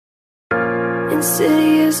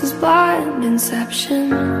Insidious as blind inception.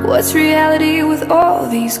 What's reality with all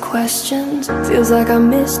these questions? Feels like I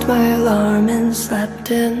missed my alarm and slept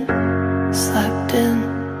in. We're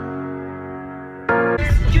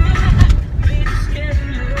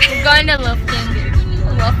going to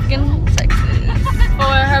Lufkin, Texas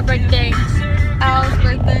for her birthday. Al's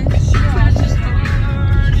birthday.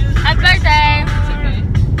 Happy birthday!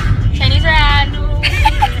 Chinese rad.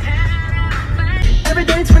 Every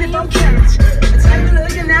day 24 carats. Take a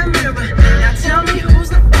look in that mirror. Now tell me who's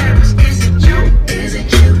the fairest. Is it you? Is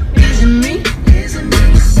it you? Is it me? Is it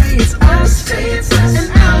me? Say it's us, say it's us,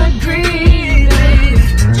 and I'll agree, baby.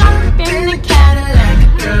 Jump in the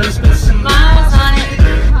Cadillac, girls, put some miles on it.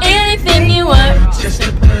 Anything you want, just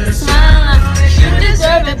to put a smile on it. You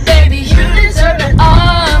deserve it, baby. You deserve it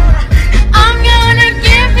all. I'm gonna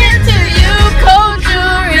give it to you. Cold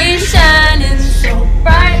jewelry shining so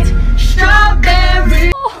bright.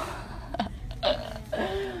 Strawberry.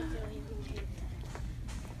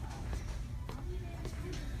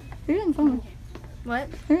 Who are you on the phone with? What?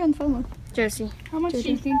 Who are you on the phone with? Josie. How much do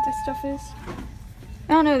you think this stuff is? I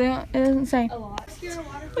don't know. It doesn't say. A lot.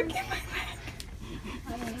 Look at my back.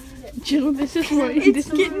 Jill, this is what it's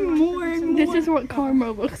getting more and more. This is what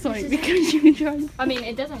karma looks like because you tried. I mean,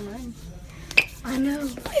 it doesn't run. I know.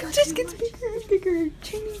 It just gets bigger and bigger.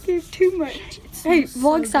 Jamie gave too much. Hey,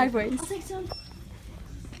 vlog sideways. I'll take some.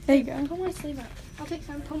 There you go. Pull my sleeve up. I'll take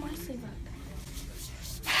some. Pull my sleeve up.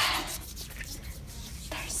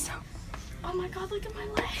 There's so. Oh my god, look at my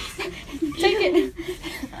legs. Take it.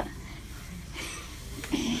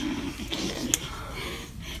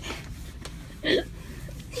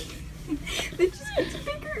 It just gets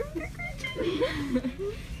bigger and bigger.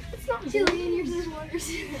 It's not Jillian, yours is worse.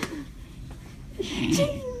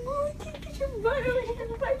 Jamie, Mom, I can't get your butt over here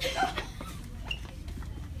and wipe it off.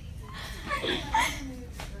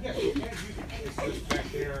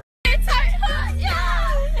 It's hot,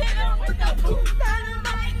 yeah! Hit him with the boom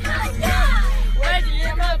dynamite, yeah!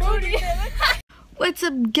 Wedgie in my booty. What's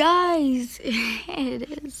up, guys?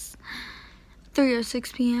 It is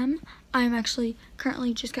 3:06 p.m. I'm actually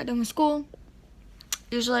currently just got done with school.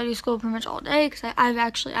 Usually I do school pretty much all day because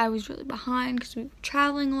I was really behind because we were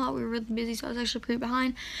traveling a lot. We were really busy, so I was actually pretty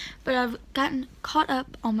behind. But I've gotten caught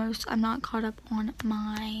up almost. I'm not caught up on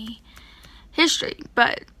my history,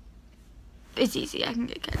 but it's easy. I can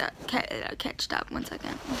get catched up. 1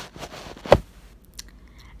 second.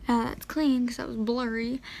 That's clean because that was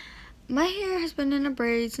blurry. My hair has been in a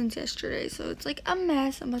braid since yesterday, so it's like a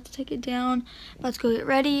mess. I'm about to take it down, about to go get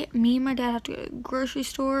ready. Me and my dad have to go to the grocery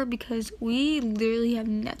store because we literally have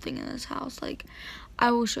nothing in this house. Like,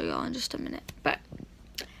 I will show y'all in just a minute, but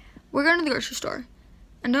we're going to the grocery store.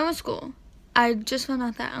 I'm done with school. I just found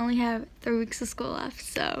out that I only have 3 weeks of school left,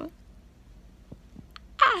 so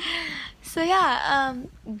yeah,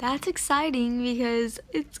 that's exciting because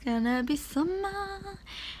it's gonna be summer,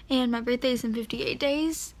 and my birthday is in 58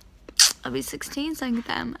 days. I'll be 16, so I can get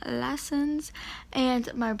them lessons.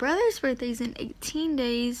 And my brother's birthday is in 18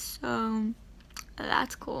 days, so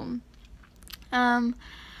that's cool. Gotta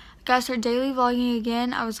start daily vlogging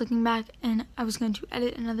again. I was looking back and I was going to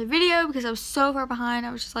edit another video because I was so far behind.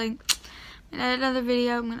 I was just like, I'm gonna edit another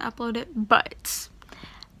video, I'm gonna upload it, but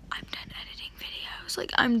I'm done editing videos.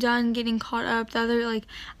 Like, I'm done getting caught up. I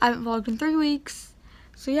haven't vlogged in 3 weeks.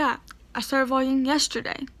 So yeah, I started vlogging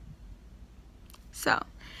yesterday. So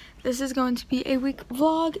this is going to be a week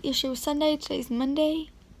vlog. Yesterday was Sunday, today's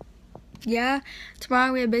Monday. Yeah,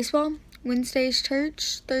 tomorrow we have baseball. Wednesday's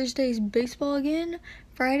church. Thursday's baseball again.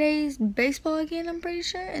 Friday's baseball again, I'm pretty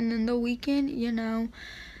sure. And then the weekend, you know,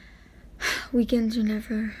 weekends are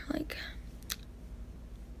never, like,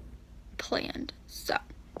 planned. So,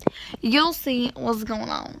 you'll see what's going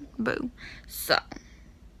on, boo. So,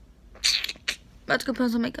 about to go put on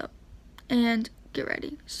some makeup and get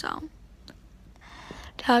ready, so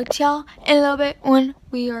talk to y'all in a little bit when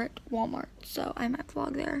we are at Walmart. So I might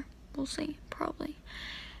vlog there. We'll see. Probably.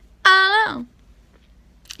 I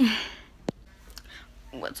don't know.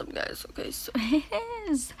 What's up, guys? Okay, so it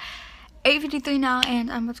is 8:53 now,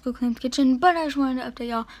 and I'm about to go clean the kitchen. But I just wanted to update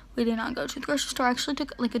y'all. We did not go to the grocery store. I actually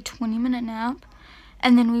took like a 20-minute nap,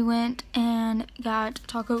 and then we went and got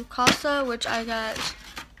taco casa, which I got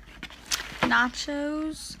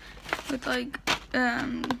nachos with like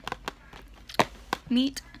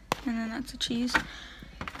meat, and then that's the cheese.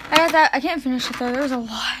 I got that. I can't finish it though, there was a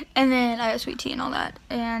lot. And then I got sweet tea and all that.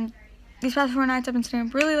 And these past 4 nights I've been staying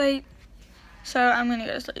up really late, so I'm gonna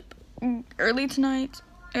go to sleep early tonight.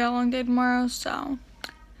 I got a long day tomorrow, so,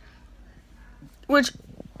 which,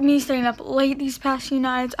 me staying up late these past few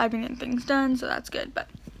nights, I've been getting things done, so that's good. But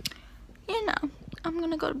you know, I'm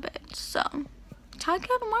gonna go to bed, so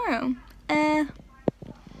taco tomorrow.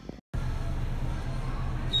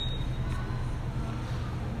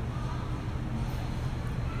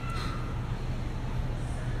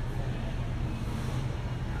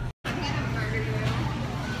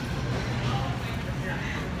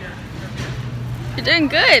 You're doing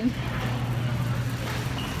good.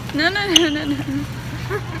 No.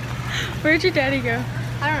 Where'd your daddy go?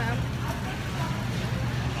 I don't know.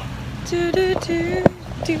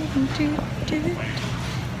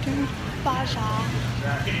 Baja.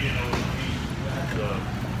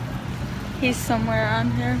 He's somewhere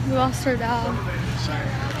around here. We lost our dog.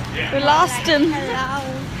 We lost him. Hello.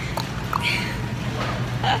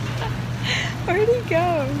 Where'd he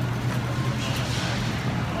go?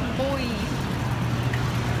 Boy.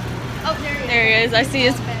 Oh, there he is. There he is. I see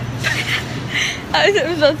his. I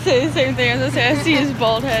was about to say the same thing. I was about to say, I see his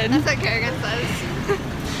bald head. That's what Kerrigan says.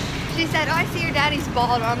 She said, oh, I see your daddy's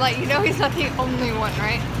bald. I'm like, you know he's not the only one,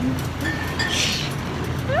 right?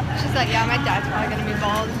 She's like, yeah, my dad's probably going to be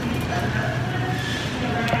bald.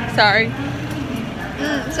 Sorry.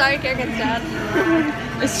 Sorry, Kerrigan's dad.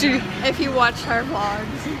 Mr. If you watch her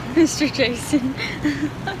vlogs. Mr. Jason.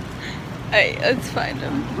 Hey, let's find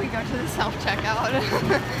him. We go to the self-checkout.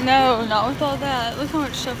 No, not with all that. Look how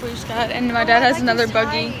much stuff we just got. And my dad has another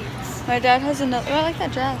buggy. My dad has another. Oh, I like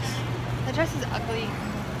that dress. That dress is ugly.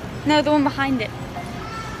 No, the one behind it.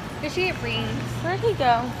 Did she get rings? Where'd he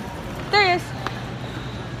go? There he is.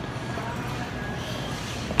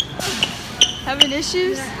 Having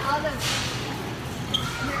issues? They're out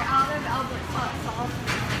of Albert hot sauce.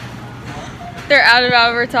 They're out of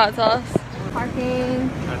Albert's hot sauce. Parking.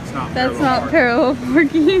 That's not parallel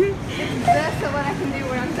parking. This is what I can do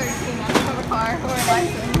when I'm 13. I don't have a car or a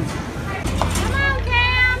license. Come on,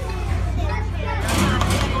 Cam!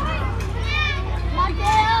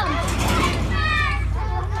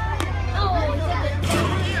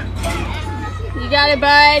 You got it,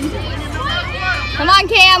 bud. Come on,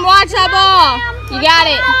 Cam. Watch that ball. You got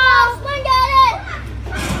it.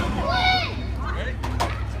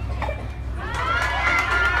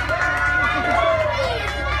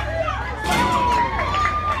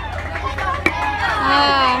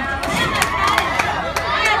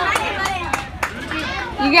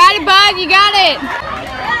 You got it, bud. You got it.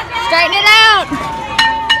 Straighten it out.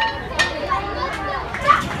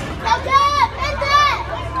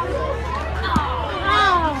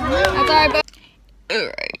 That's all right, bud.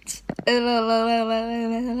 Alright. I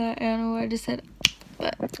don't know what I just said.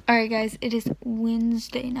 But, alright, guys. It is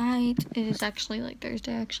Wednesday night. It is actually like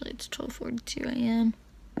Thursday. Actually, it's 12:42 a.m.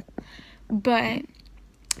 But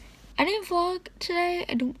I didn't vlog today.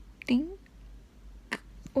 I don't think.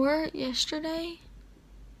 Or yesterday.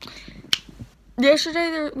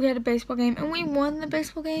 Yesterday we had a baseball game and we won the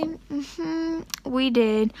baseball game. We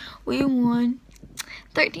did. We won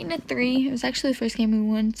 13-3. It was actually the first game we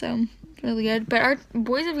won, so really good. But our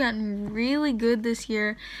boys have gotten really good this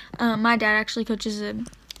year. My dad actually coaches a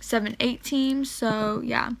 7-8 team, so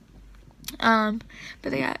yeah. But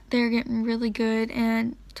they're getting really good,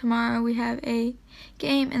 and tomorrow we have a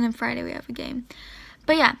game, and then Friday we have a game.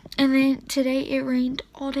 But yeah, and then today it rained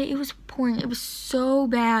all day. It was pouring. It was so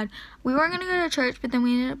bad. We weren't going to go to church, but then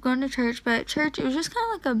we ended up going to church. But church, it was just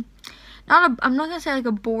kind of like I'm not going to say like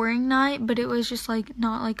a boring night, but it was just like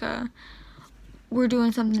not like we're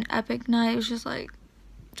doing something epic night. It was just like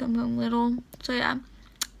something little. So yeah,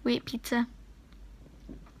 we ate pizza.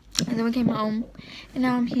 And then we came home. And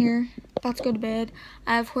now I'm here, about to go to bed.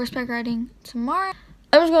 I have horseback riding tomorrow.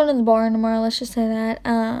 I was going to the barn tomorrow, let's just say that.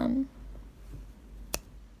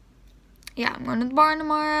 Yeah, I'm going to the barn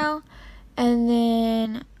tomorrow, and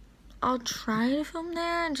then I'll try to film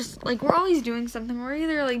there, and just, like, we're always doing something. We're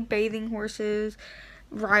either, like, bathing horses,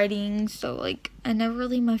 riding, so, like, I never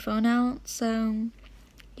leave my phone out, so,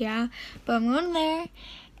 yeah, but I'm going there,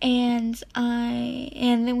 and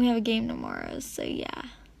then we have a game tomorrow, so, yeah,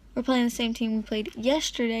 we're playing the same team we played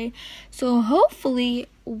yesterday, so hopefully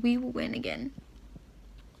we will win again,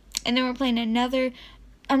 and then we're playing another,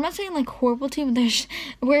 I'm not saying like horrible team, but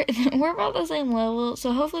we're about the same level,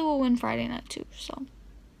 so hopefully we'll win Friday night too. So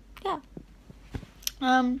yeah.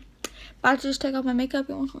 About to just take off my makeup.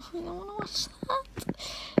 You wanna watch that?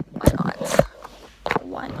 Why not?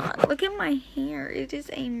 Why not? Look at my hair. It is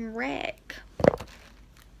a wreck.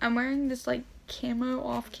 I'm wearing this like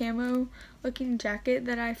off camo looking jacket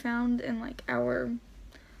that I found in like in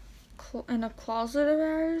a closet of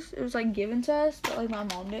ours. It was like given to us, but like my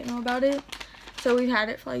mom didn't know about it. So we've had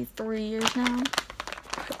it for like 3 years now,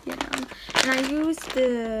 you know. And I use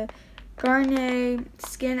the Garnier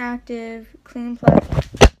Skin Active Clean Plus.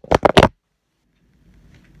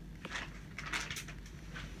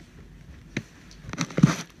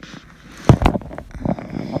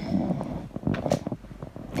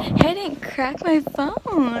 I didn't crack my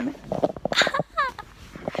phone.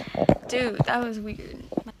 Dude, that was weird.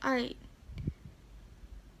 Alright.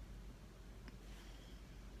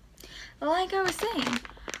 Like I was saying,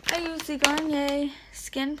 I use the Garnier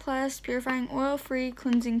Skin Plus Purifying Oil Free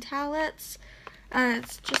Cleansing Towelettes.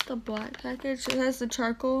 It's just a black package. It has the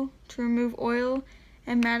charcoal to remove oil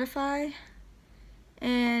and mattify,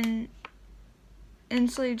 and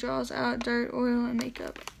instantly draws out dirt, oil, and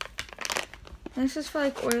makeup. And this is for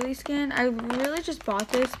like oily skin. I really just bought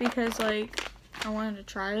this because like I wanted to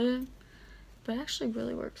try it, but it actually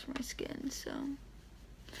really works for my skin. So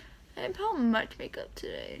I didn't put on much makeup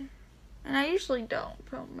today, and I usually don't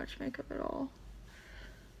put on much makeup at all.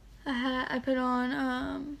 I put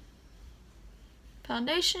on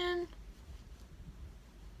foundation,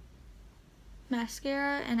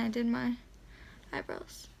 mascara, and I did my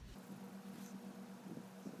eyebrows.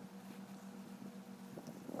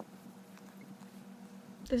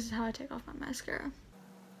 This is how I take off my mascara.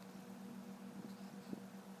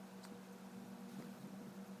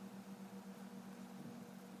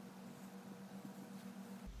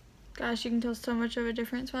 Gosh, you can tell so much of a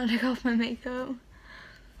difference when I take off my makeup.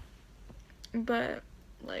 But,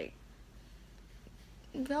 like,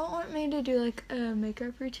 if y'all want me to do, like, a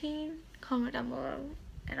makeup routine, comment down below,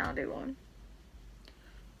 and I'll do one.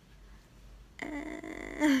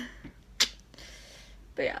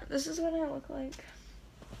 But yeah, this is what I look like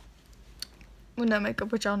with no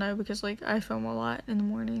makeup, which y'all know because, like, I film a lot in the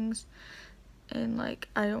mornings, and, like,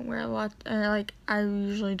 I don't wear a lot, or, like, I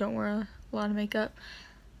usually don't wear a lot of makeup.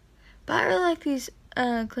 But I really like these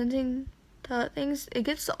cleansing towel things. It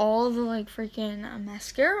gets all the like freaking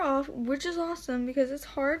mascara off, which is awesome because it's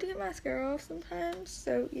hard to get mascara off sometimes.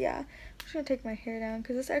 So yeah, I'm just gonna take my hair down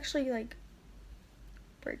because this actually like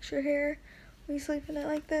breaks your hair when you sleep in it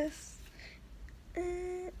like this.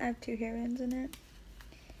 I have 2 hair ends in it.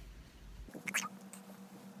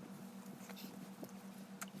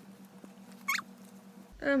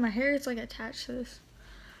 Oh, my hair is like attached to this.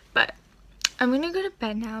 But I'm gonna go to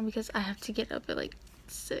bed now because I have to get up at like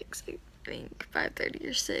 6, I think 5:30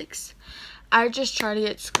 or 6. I just try to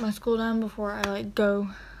get my school done before I like go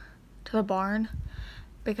to the barn,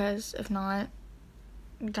 because if not,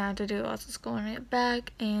 I'm gonna have to do lots of school and get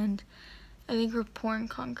back. And I think we're pouring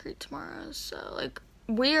concrete tomorrow, so like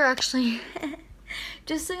we are actually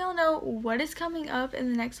just so y'all know what is coming up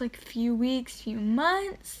in the next like few weeks, few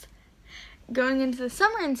months, going into the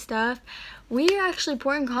summer and stuff. We are actually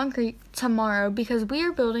pouring concrete tomorrow because we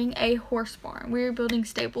are building a horse barn. We are building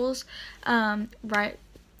stables right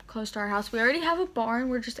close to our house. We already have a barn.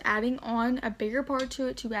 We're just adding on a bigger part to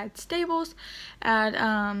it to add stables, add what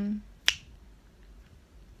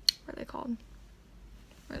are they called?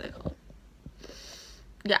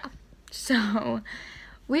 Yeah. So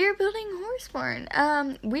we are building a horse barn.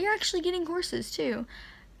 We are actually getting horses too.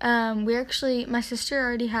 My sister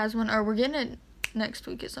already has one, or we're getting it next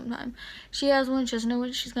week at sometime. She has one. She doesn't know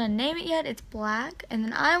what she's gonna name it yet. It's black. And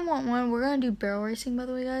then I want one. We're gonna do barrel racing, by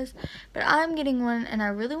the way, guys. But I'm getting one, and I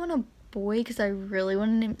really want a boy because I really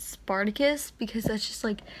want to name it Spartacus, because that's just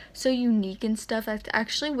like so unique and stuff. That's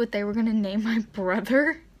actually what they were gonna name my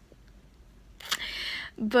brother.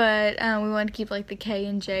 But we want to keep like the K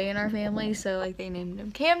and J in our family, so like they named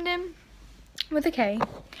him Camden with a K.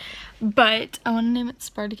 But I want to name it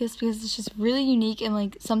Spartacus because it's just really unique and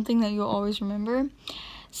like something that you'll always remember.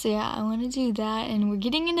 So yeah, I want to do that, and we're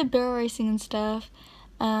getting into barrel racing and stuff.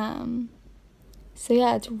 So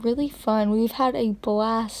yeah, it's really fun. We've had a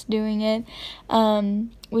blast doing it.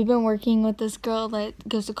 We've been working with this girl that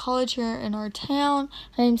goes to college here in our town.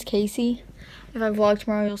 Her name's Casey. If I vlog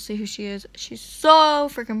tomorrow, you'll see who she is. She's so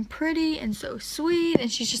freaking pretty and so sweet, and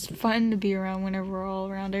she's just fun to be around whenever we're all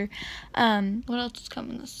around her. What else is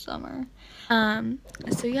coming this summer?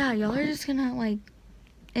 So yeah, y'all are just gonna like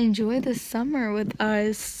enjoy the summer with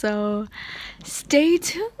us, so stay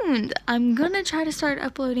tuned. I'm gonna try to start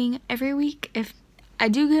uploading every week. If I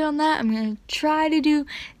do good on that, I'm gonna try to do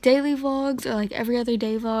daily vlogs or like every other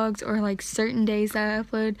day vlogs, or like certain days that I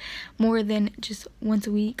upload more than just once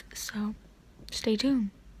a week. So stay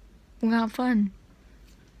tuned. We're gonna have fun.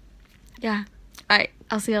 Yeah. Alright,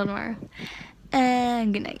 I'll see y'all tomorrow.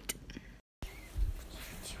 And good night.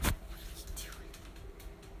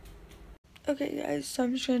 Okay guys, so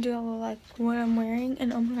I'm just gonna do all like what I'm wearing,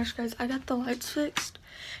 and oh my gosh guys, I got the lights fixed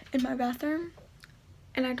in my bathroom,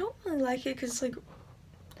 and I don't really like it because like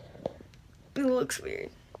it looks weird.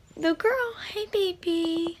 The girl, hey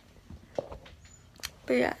baby.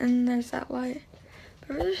 But yeah, and there's that light. But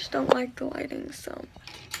I really just don't like the lighting, so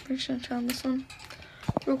I'm just gonna try on this one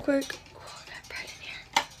real quick. Oh, I got bright in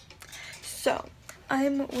here. So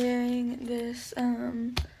I'm wearing this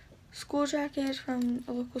school jacket from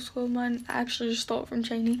a local school of mine. I actually just stole it from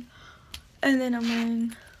Cheney. And then I'm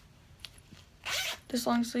wearing this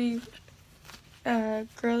long sleeve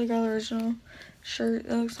Girly Girl original shirt.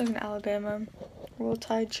 It looks like an Alabama roll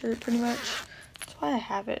tide shirt pretty much. That's why I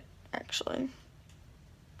have it actually.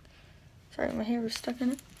 Sorry, my hair was stuck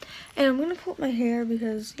in it. And I'm gonna pull up my hair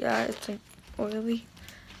because yeah, it's like oily.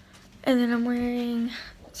 And then I'm wearing,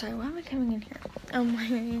 sorry, why am I coming in here? I'm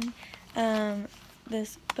wearing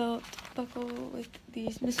this belt buckle with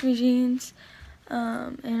these Miss Me jeans.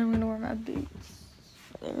 And I'm gonna wear my boots.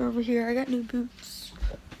 They're over here. I got new boots.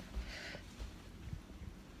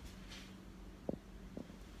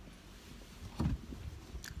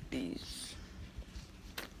 These.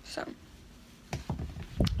 So,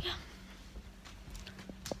 yeah.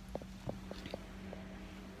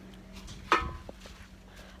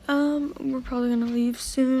 We're probably gonna leave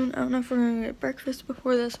soon. I don't know if we're gonna get breakfast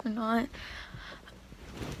before this or not.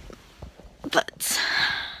 But,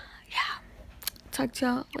 yeah. Talk to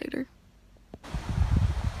y'all later.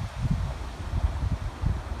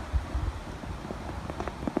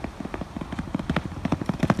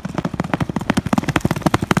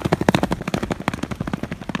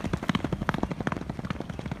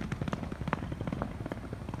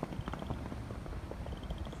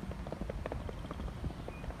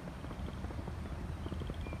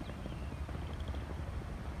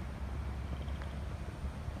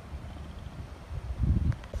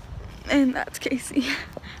 And that's Casey.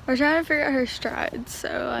 We're trying to figure out her strides.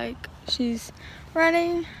 So like she's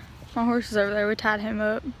running. My horse is over there. We tied him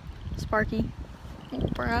up. Sparky. Little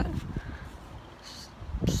brat.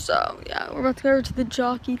 So yeah, we're about to go over to the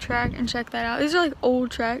jockey track and check that out. These are like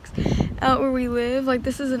old tracks out where we live. Like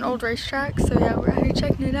this is an old racetrack. So yeah, we're out here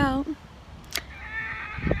checking it out.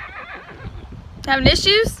 Having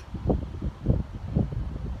issues?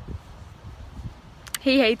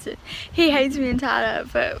 He hates it. He hates being tied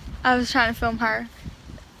up, but I was trying to film her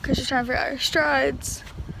because she's trying to figure out her strides.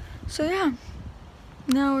 So yeah,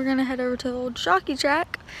 now we're gonna head over to the old jockey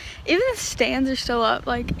track. Even the stands are still up.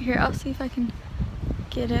 Like here, I'll see if I can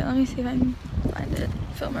get it. Let me see if I can find it.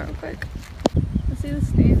 Film it real quick. Let's see the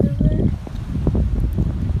stands over there.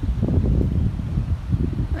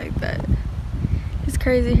 Like that. It's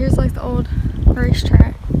crazy. Here's like the old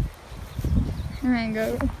racetrack. Here I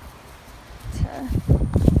go.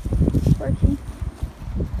 Working.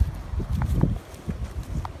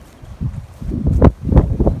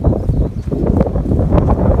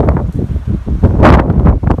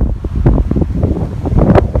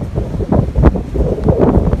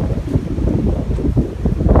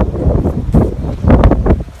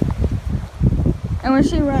 And when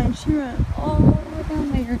she runs all the way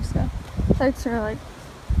down there, so it takes her like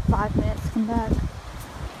 5 minutes to come back.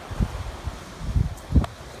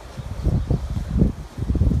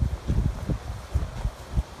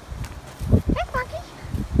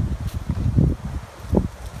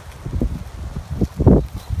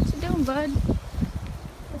 Bud.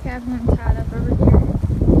 Look, I have him tied up over here.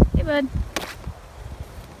 Hey, bud.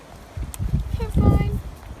 Hey, bud.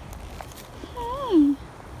 Hey.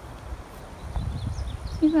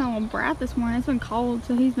 He's been a little brat this morning. It's been cold,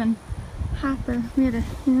 so he's been hyper. We had to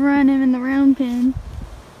run him in the round pen.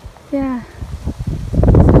 Yeah.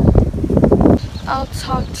 I'll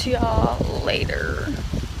talk to y'all later.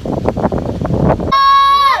 One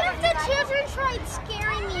of the children tried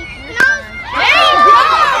scaring me. And I was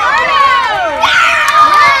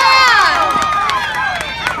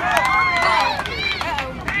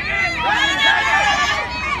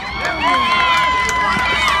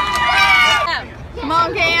Come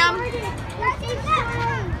on, Cam. There you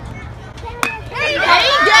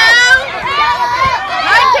go.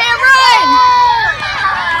 Run, Cam, run.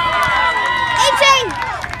 18.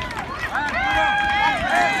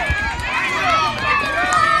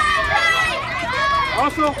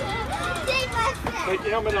 Also, take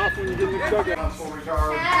your helmet off when you get in the dugout.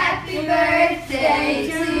 Happy birthday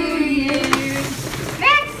to you.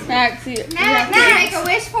 Max, you have to Make a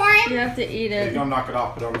wish for him. You have to eat You it. don't knock it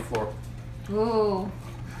off, put it on the floor. Ooh.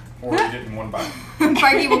 Or eat it in one bite.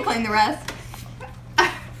 Sparky will clean the rest.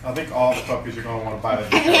 I think all the puppies are going to want to bite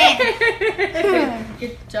it.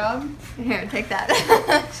 Good job. Here, take that.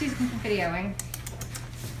 She's videoing.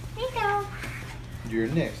 Here you go. You're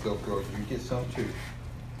next, little girl. You get some too.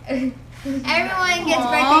 Everyone gets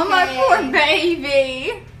birthday Oh, my cake. poor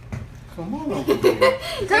baby. Come on over here.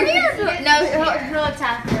 Come here. No, he'll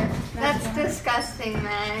attack her. That's disgusting,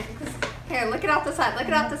 man. Here, look it off the side. Look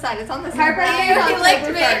it off the side. It's on the Her side. birthday is He on licked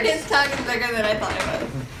October me and 1st. his tongue is bigger than I thought it was.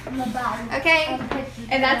 Okay.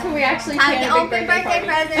 And that's when we actually Time plan to a big open birthday birthday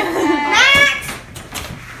party. presents. Max!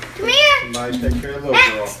 Come here! Somebody take care of the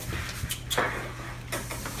little girl.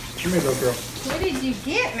 Come here, little girl. What did you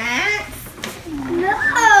get, Max?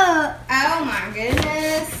 No. Oh my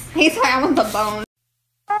goodness. He's like, I want the bone.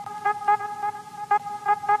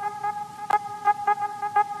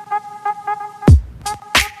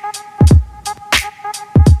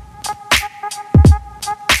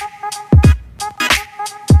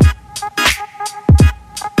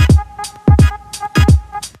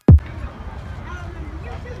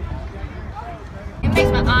 It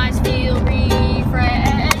makes my eyes feel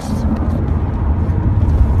refreshed.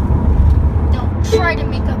 Don't try to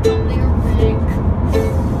make up a lyric.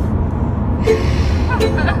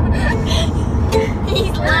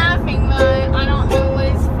 He's laughing, but I don't know what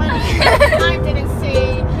is funny. I didn't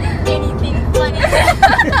say anything funny.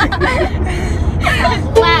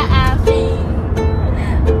 I'm laughing.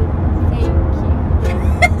 Thank you.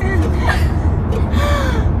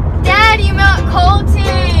 Dad, you met Colton.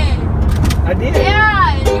 I did.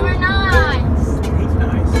 Yeah, you were nice. He's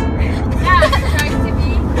nice. Yeah, he tries to be.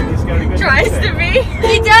 He's got a good Tries to handshake. be.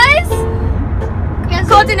 He does?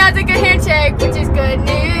 Colton has a good handshake, which is good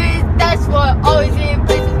news. That's what always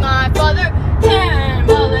impresses my father and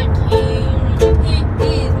Mother King. He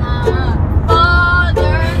is my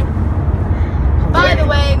father. By the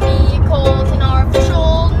way, me and Colton are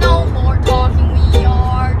official. No more talking, we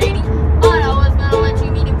are dating. But I was gonna let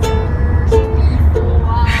you meet him first before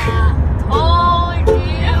I told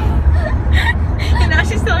you. And now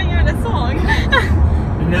she's telling you in a song.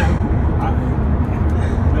 No.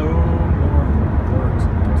 No more words.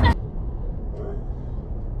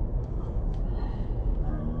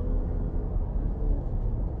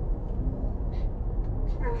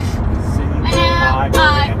 See, And now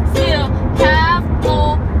I still have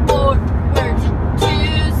no more words to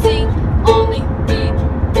sing, only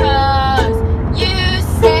because you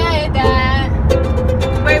said that.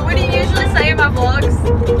 Wait, what do you usually say in my vlogs?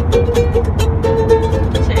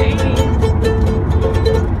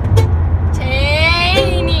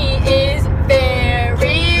 Taney is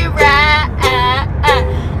very right.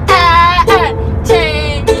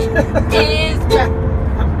 Taney is right.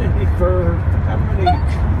 How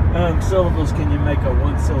many syllables can you make a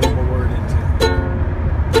one-syllable word into?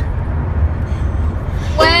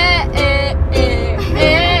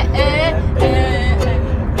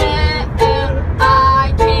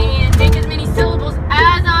 I can make as many syllables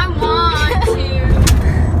as I want to,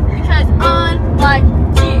 because unlike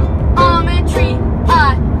geometry,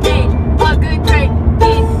 I made a good grade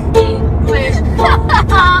in English.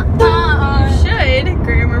 Should.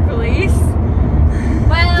 Grammar police.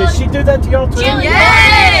 Well, Did she do that to y'all too?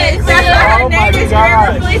 Yes! That's what her Oh my name is.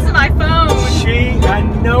 Grammar gosh. police on my phone. I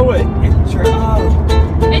know it. It's your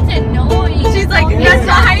it's annoying. She's like, Yeah. that's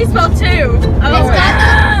not how you spell two. It's Oh.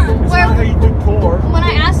 got It's not how you do poor. when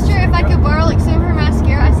I asked her if I could borrow like some of her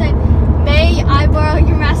mascara, I said, "May I borrow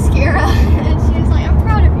your mascara?" And she was like, "I'm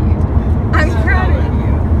proud of you." I'm proud of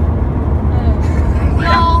you.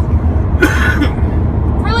 Y'all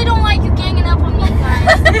really don't like you ganging up on me,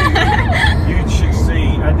 guys. You should see.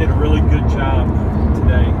 I did a really good job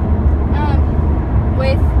today.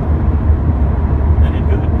 With I did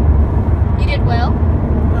good. you did well.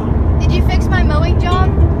 No. Did you fix my mowing job?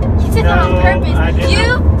 You did that on No, purpose. I did You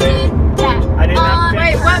not. did that. I did not on-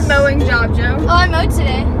 fix- Wait, what mowing job, Joe? Oh, I mowed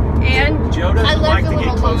today. And Joe doesn't I like left a to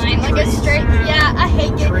little get close line, to like a trees. straight. Yeah, I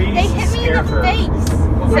hate it. Trees They hit me in scare the her. face.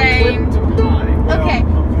 Well, they're Same. clipped too high. Well, Okay.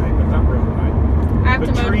 Okay, but not real high. I have to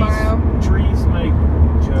But mow trees, tomorrow. trees make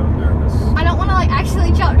Joe nervous. I don't want to like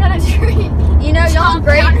actually chop down a tree. You know, y'all Chop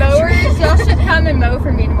great down a mowers. Y'all should come and mow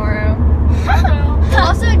for me tomorrow.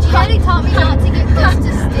 Also, Daddy taught me not to get close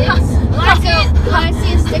to sticks. When I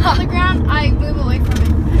see a stick on the ground, I move away from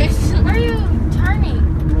it. Where are you turning?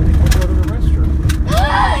 We'll go to the restroom.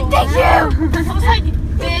 Thank you! I was like,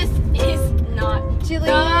 this is not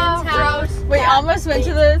Julian's house. We almost went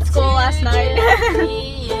to the school last night.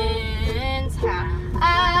 Julian's house.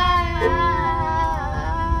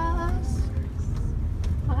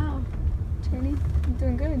 Wow. Tony, you're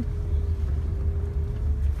doing good.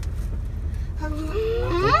 I think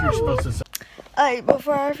you're supposed to say. Alright,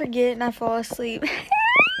 before I forget and I fall asleep,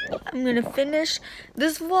 I'm gonna finish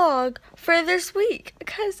this vlog for this week.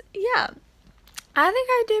 Because, yeah, I think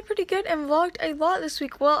I did pretty good and vlogged a lot this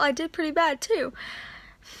week. Well, I did pretty bad too.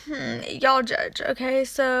 Y'all judge, okay?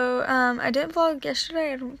 So, I didn't vlog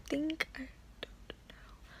yesterday, I don't think. I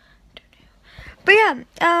don't know. But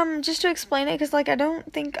yeah, just to explain it, because, like, I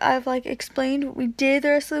don't think I've, like, explained what we did the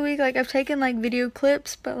rest of the week. Like, I've taken, like, video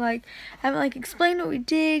clips, but, like, I haven't, like, explained what we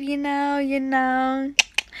did, you know.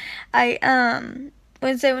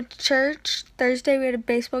 Wednesday went to church. Thursday we had a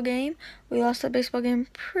baseball game. We lost that baseball game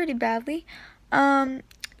pretty badly. It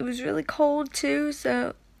was really cold, too,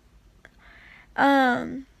 so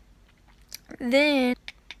Then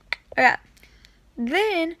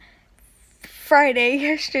Friday,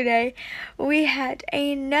 yesterday, we had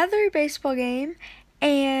another baseball game,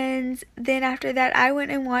 and then after that I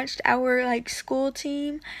went and watched our like school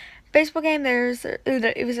team baseball game. It was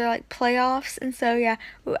their like playoffs, and so yeah,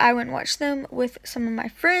 I went and watched them with some of my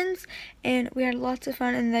friends, and we had lots of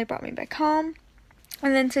fun, and they brought me back home.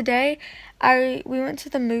 And then today, we went to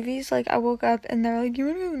the movies. Like, I woke up and they were like, "You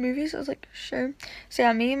want to go to the movies?" I was like, "Sure." So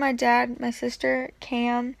yeah, me and my dad, my sister,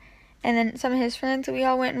 Cam, and then some of his friends, we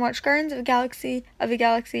all went and watched Guardians of the Galaxy,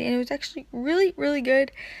 and it was actually really, really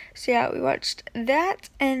good. So yeah, we watched that,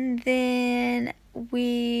 and then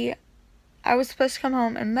I was supposed to come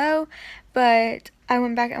home and mow, but I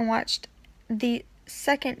went back and watched the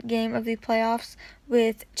second game of the playoffs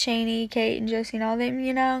with Cheney, Kate, and Josie, and all them,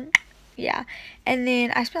 you know? Yeah. And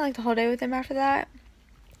then I spent like the whole day with them after that.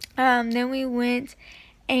 Then we went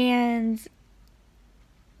and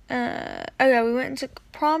we went and took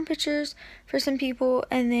prom pictures for some people,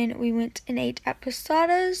 and then we went and ate at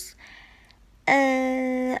Posadas,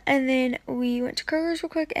 and then we went to Kroger's real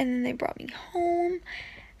quick, and then they brought me home.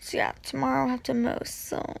 So yeah, tomorrow I'll have to mow,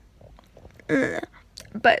 so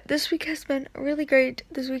but this week has been really great.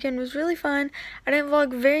 This weekend was really fun. I didn't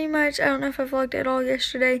vlog very much. I don't know if I vlogged at all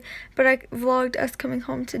yesterday, but I vlogged us coming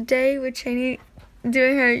home today with Cheney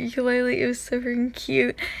doing her ukulele. It was so freaking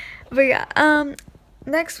cute. But yeah,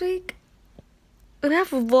 next week we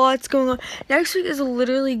have lots going on. Next week is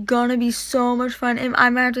literally gonna be so much fun, and I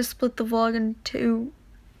might have to split the vlog in two,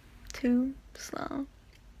 so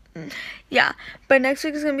yeah, but next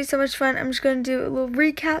week is gonna be so much fun. I'm just gonna do a little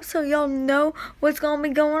recap so y'all know what's gonna be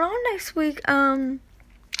going on next week.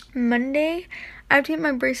 Monday I have to get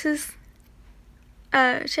my braces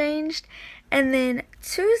changed, and then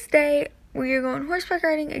Tuesday we are going horseback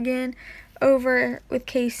riding again over with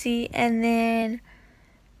Casey, and then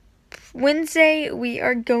Wednesday we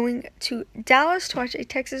are going to Dallas to watch a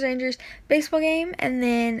Texas Rangers baseball game, and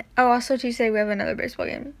then also Tuesday we have another baseball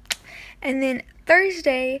game. And then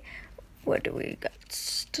Thursday, what do we got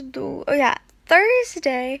to do? Oh yeah,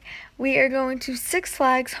 Thursday we are going to Six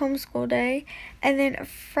Flags homeschool day, and then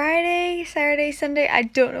Friday, Saturday, Sunday, I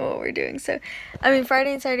don't know what we're doing. So,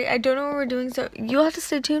 Friday and Saturday, I don't know what we're doing. So you'll have to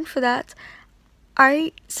stay tuned for that.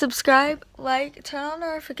 Alright, subscribe, like, turn on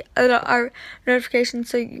our notifications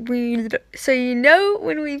so you know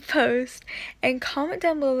when we post, and comment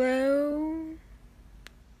down below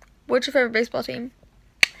what's your favorite baseball team.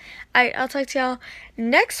 Alright, I'll talk to y'all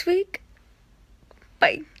next week.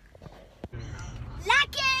 Bye.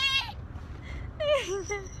 Lucky! You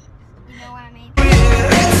know what I mean?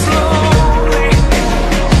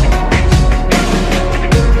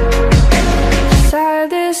 Inside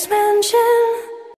this mansion